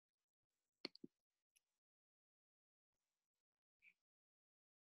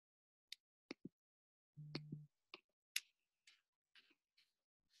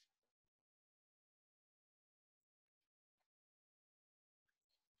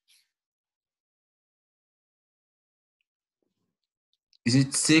Is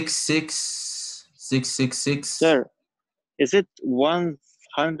it 66666? Sir, is it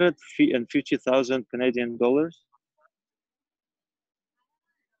 150,000 Canadian dollars?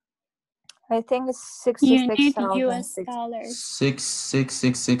 I think it's You need 66,000. US dollars.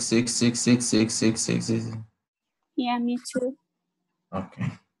 66666666666. Yeah, me too.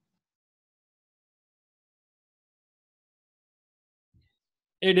 Okay.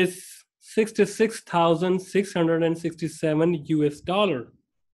 It is 66,667 US dollar.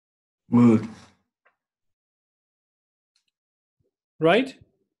 Good. Right?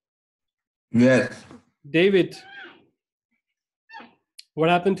 Yes. David, what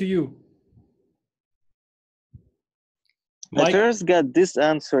happened to you? I Mike? first got this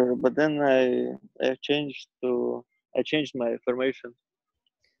answer, but then I changed my information.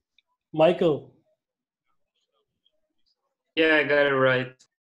 Michael? Yeah, I got it right.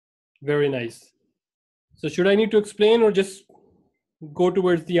 Very nice. So should I need to explain or just go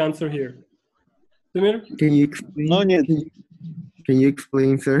towards the answer here? Samir? Can you explain? No need. Can you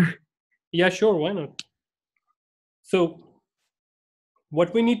explain, sir? Yeah, sure. Why not? So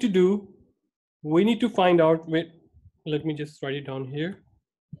what we need to do, we need to find out, wait, let me just write it down here.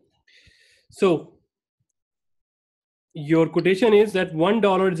 So your quotation is that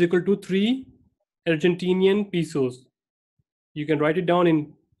 $1 is equal to 3 Argentinian pesos. You can write it down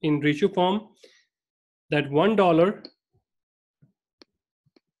in ratio form that $1,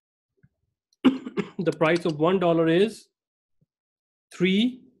 the price of $1 is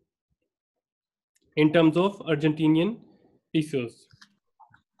 3 in terms of Argentinian pesos.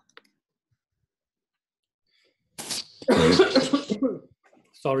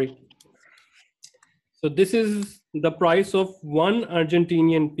 Sorry. So this is the price of 1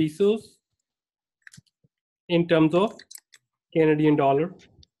 Argentinian pesos in terms of Canadian dollar,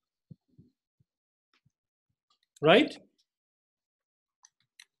 right?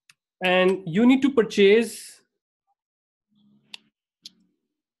 And you need to purchase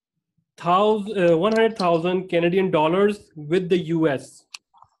 100,000 Canadian dollars with the US,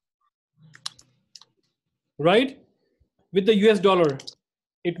 right? With the US dollar.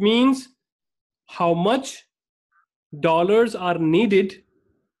 It means how much dollars are needed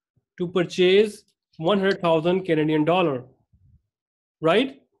to purchase 100,000 Canadian dollar,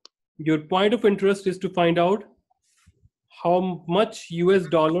 right? Your point of interest is to find out how much US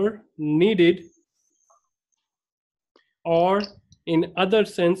dollar needed, or in other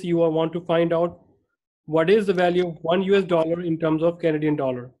sense, you want to find out what is the value of $1 US in terms of Canadian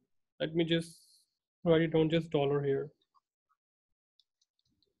dollar. Let me just write it down, just dollar here.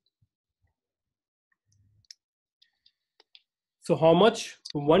 So how much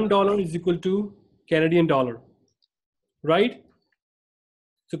 $1 is equal to Canadian dollar, right?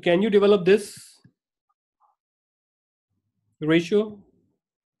 So can you develop this ratio?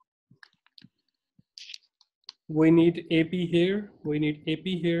 We need AP here, we need AP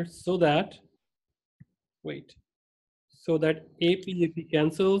here, so that, wait, so that AP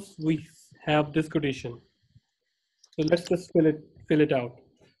cancels, we have this quotation. So let's just fill it out.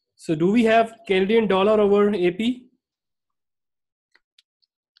 So do we have Canadian dollar over AP?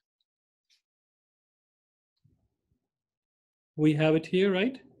 We have it here,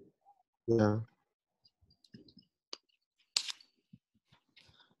 right? Yeah.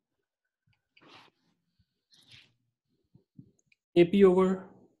 AP over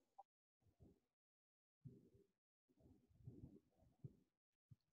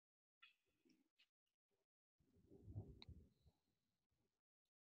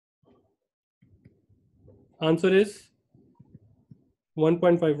answer is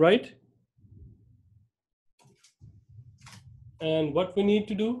 1.5, right? And what we need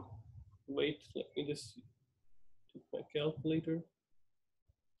to do, wait, let me just take my calculator.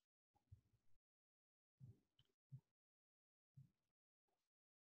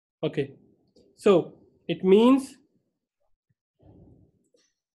 Okay, so it means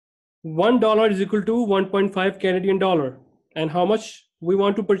 $1 is equal to 1.5 Canadian dollar. And how much we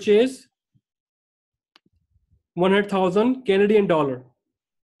want to purchase? 100,000 Canadian dollar.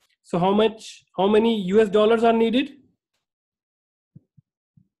 So how many US dollars are needed?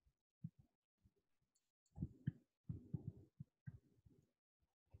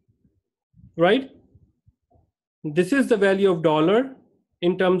 Right? This is the value of dollar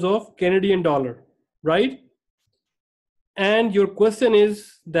in terms of Canadian dollar, right? And your question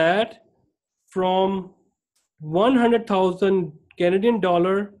is that from 100,000 Canadian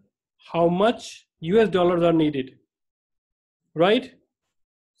dollar, how much US dollars are needed, right?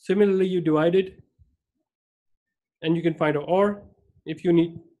 Similarly, you divide it and you can find out, or if you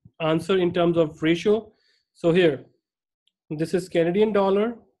need answer in terms of ratio. So here, This is Canadian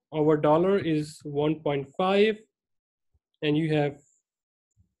dollar. Our dollar is 1.5, and you have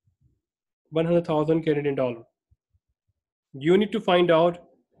 100,000 Canadian dollar. You need to find out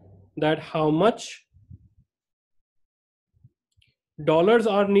that how much dollars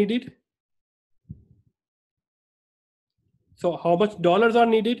are needed. So how much dollars are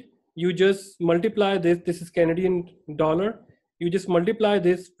needed? You just multiply this. This is Canadian dollar. You just multiply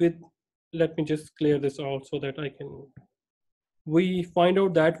this with, let me just clear this out so that I can, we find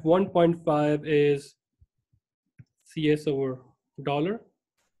out that 1.5 is CS over dollar.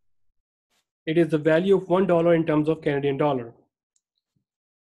 It is the value of $1 in terms of Canadian dollar.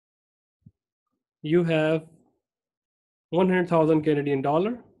 You have 100,000 Canadian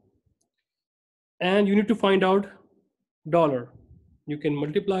dollar, and you need to find out dollar. You can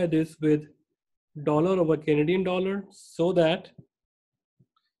multiply this with dollar over Canadian dollar so that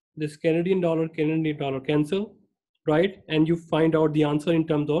this Canadian dollar cancel, right? And you find out the answer in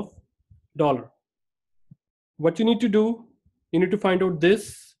terms of dollar. What you need to do, you need to find out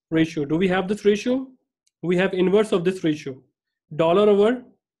this ratio. Do we have this ratio? We have inverse of this ratio, dollar over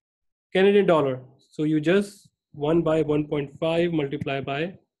Canadian dollar. So you just 1 by 1.5 multiply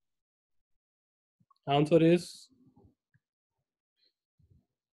by, answer is,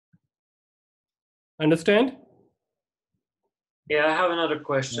 understand? Yeah, I have another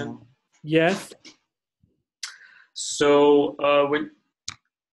question. Yes. So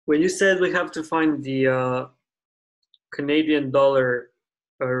when you said we have to find the Canadian dollar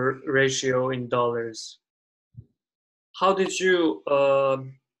ratio in dollars, how did you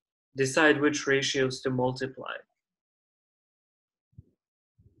decide which ratios to multiply?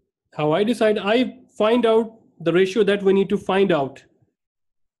 How I decide? I find out the ratio that we need to find out,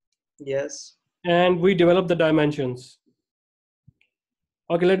 Yes. and we develop the dimensions.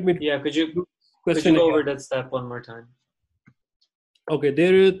 Okay, let me. Yeah, could you question go again. over that step one more time? Okay,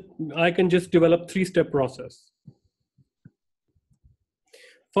 there is, I can just develop 3-step process.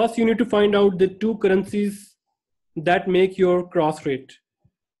 First, you need to find out the two currencies that make your cross rate,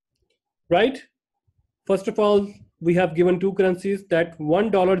 right? First of all, we have given two currencies that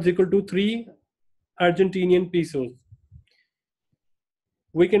 $1 is equal to 3 Argentinian pesos.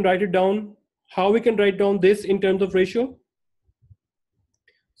 We can write it down. How we can write down this in terms of ratio?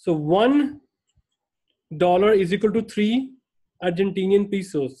 So $1 is equal to 3 Argentinian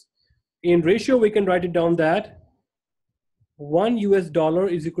pesos. In ratio, we can write it down that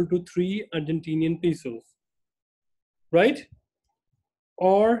 $1 is equal to 3 Argentinian pesos, right?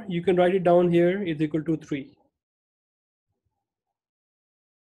 Or you can write it down here is equal to 3.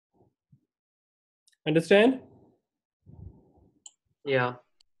 Understand? Yeah.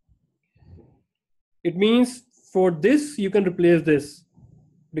 It means for this, you can replace this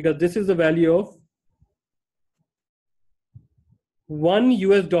because this is the value of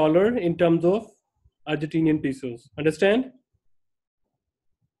 $1 in terms of Argentinian pesos. Understand?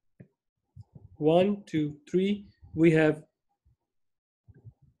 1, 2, 3. We have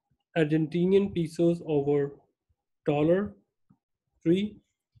Argentinian pesos over dollar 3.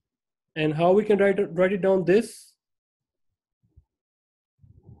 And how we can write it down this?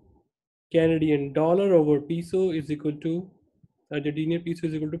 Canadian dollar over peso is equal to Argentinian peso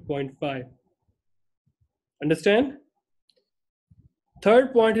is equal to 0.5. Understand?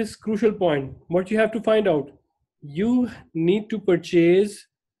 Third point is crucial point. What you have to find out, you need to purchase.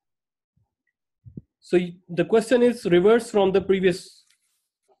 So the question is reverse from the previous.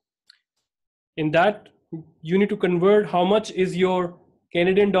 In that, you need to convert how much is your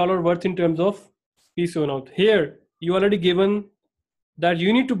Canadian dollar worth in terms of peso. Now here, you already given that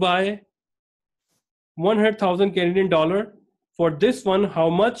you need to buy 100,000 Canadian dollar. For this one, how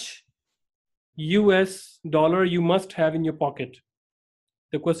much US dollar you must have in your pocket?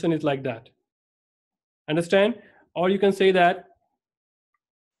 The question is like that. Understand? Or you can say that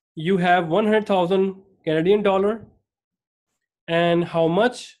you have 100,000 Canadian dollar and how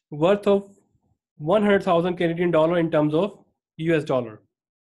much worth of 100,000 Canadian dollar in terms of US dollar,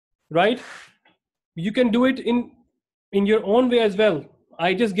 right? You can do it in your own way as well.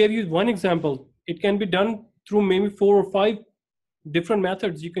 I just gave you one example. It can be done through maybe 4 or 5 different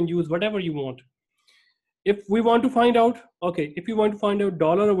methods. You can use whatever you want. If we want to find out, okay, if you want to find out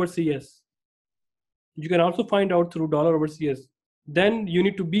dollar over CS, you can also find out through dollar over CS. Then you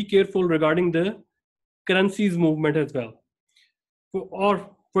need to be careful regarding the currencies movement as well.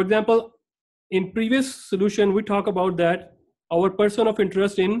 For example, in previous solution, we talk about that our person of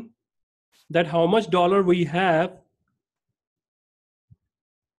interest in that how much dollar we have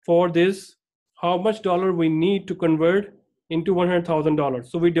for this, how much dollar we need to convert into $100,000.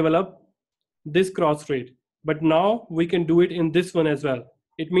 So we develop this cross rate. But now we can do it in this one as well.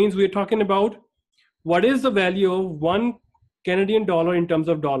 It means we're talking about what is the value of 1 Canadian dollar in terms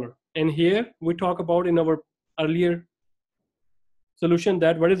of dollar. And here we talk about in our earlier solution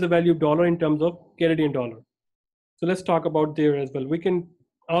that what is the value of dollar in terms of Canadian dollar. So let's talk about there as well. We can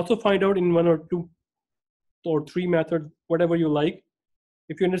also find out in 1 or 2 or 3 methods, whatever you like.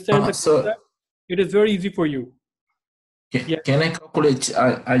 If you understand the So concept, it is very easy for you. Yeah. can I calculate?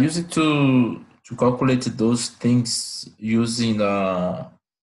 I use it to calculate those things using the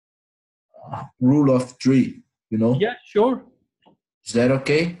rule of 3. You know? Yeah, sure. Is that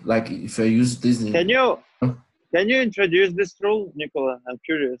okay? Like if I use this. Can you introduce this rule, Nicola? I'm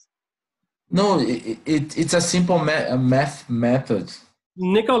curious. No, it's a simple math method.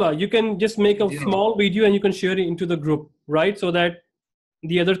 Nicola, you can just make a small video and you can share it into the group, right? So that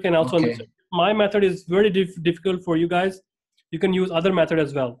the others can also understand. My method is very difficult for you guys. You can use other method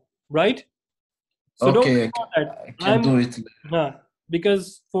as well, right? So don't worry about that. I can do it.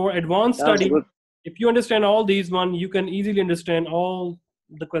 Because for advanced study, if you understand all these one, you can easily understand all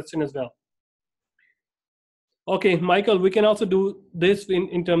the question as well. Okay, Michael, we can also do this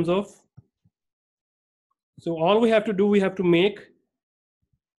in terms of, so all we have to do, we have to make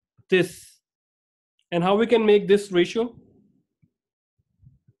this. And how we can make this ratio?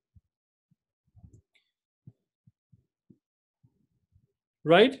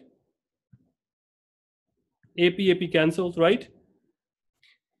 Right? AP cancels, right?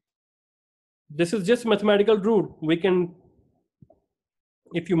 This is just mathematical rule. We can,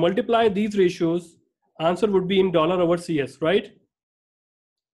 if you multiply these ratios, answer would be in dollar over CS, right?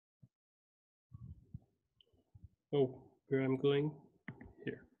 Oh, where I'm going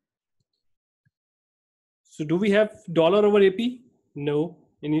here. So do we have dollar over AP? No,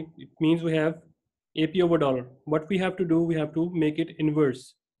 and it means we have AP over dollar. What we have to do, we have to make it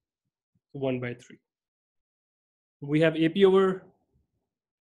inverse, 1/3. We have AP over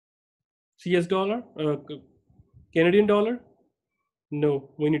CS dollar, Canadian dollar.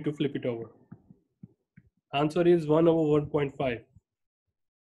 No, we need to flip it over. Answer is 1 over 1.5,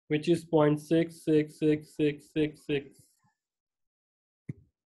 which is 0.66666.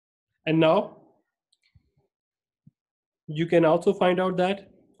 And now you can also find out that,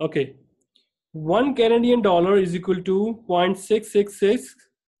 okay, 1 Canadian dollar is equal to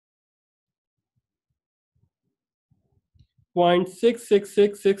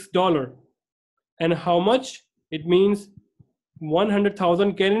 0.6666 dollar. And how much? It means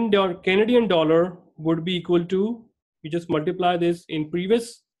 100,000 Canadian dollar would be equal to, you just multiply this. In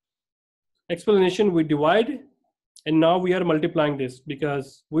previous explanation we divide, and now we are multiplying this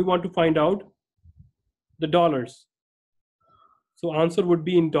because we want to find out the dollars. So answer would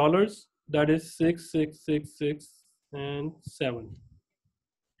be in dollars, that is 6666 and 7.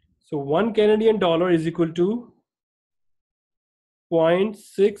 So 1 Canadian dollar is equal to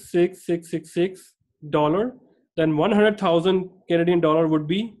 0.66666 dollar. Then 100,000 Canadian dollar would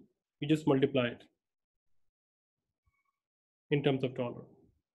be, you just multiply it in terms of dollar.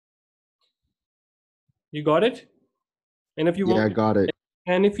 You got it? And if you want, I got it.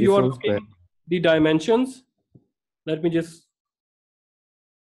 and if you are looking at the dimensions, let me just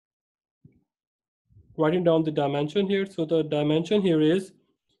writing down the dimension here. So the dimension here is,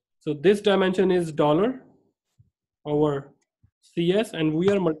 so this dimension is dollar over CS, and we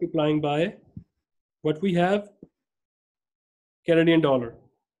are multiplying by what we have, Canadian dollar.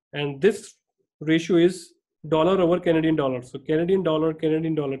 And this ratio is dollar over Canadian dollar. So Canadian dollar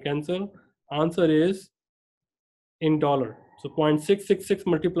cancel. Answer is in dollar. So 0.666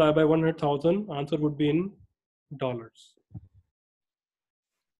 multiplied by 100,000, answer would be in dollars.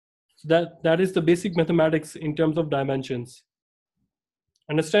 So that is the basic mathematics in terms of dimensions.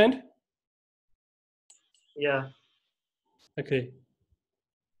 Understand? Yeah. Okay.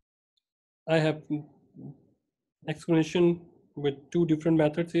 I have explanation with 2 different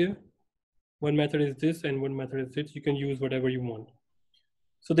methods here. One method is this and one method is this. You can use whatever you want.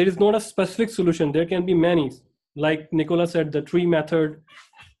 So there is not a specific solution. There can be many. Like Nicola said, the tree method.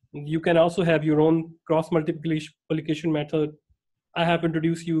 You can also have your own cross multiplication method. I have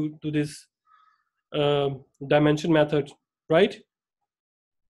introduced you to this dimension method, right?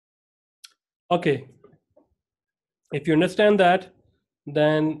 Okay. If you understand that,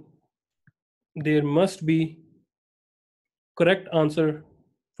 then there must be correct answer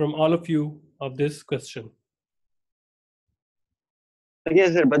from all of you of this question.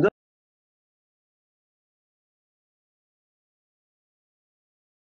 Okay, sir, but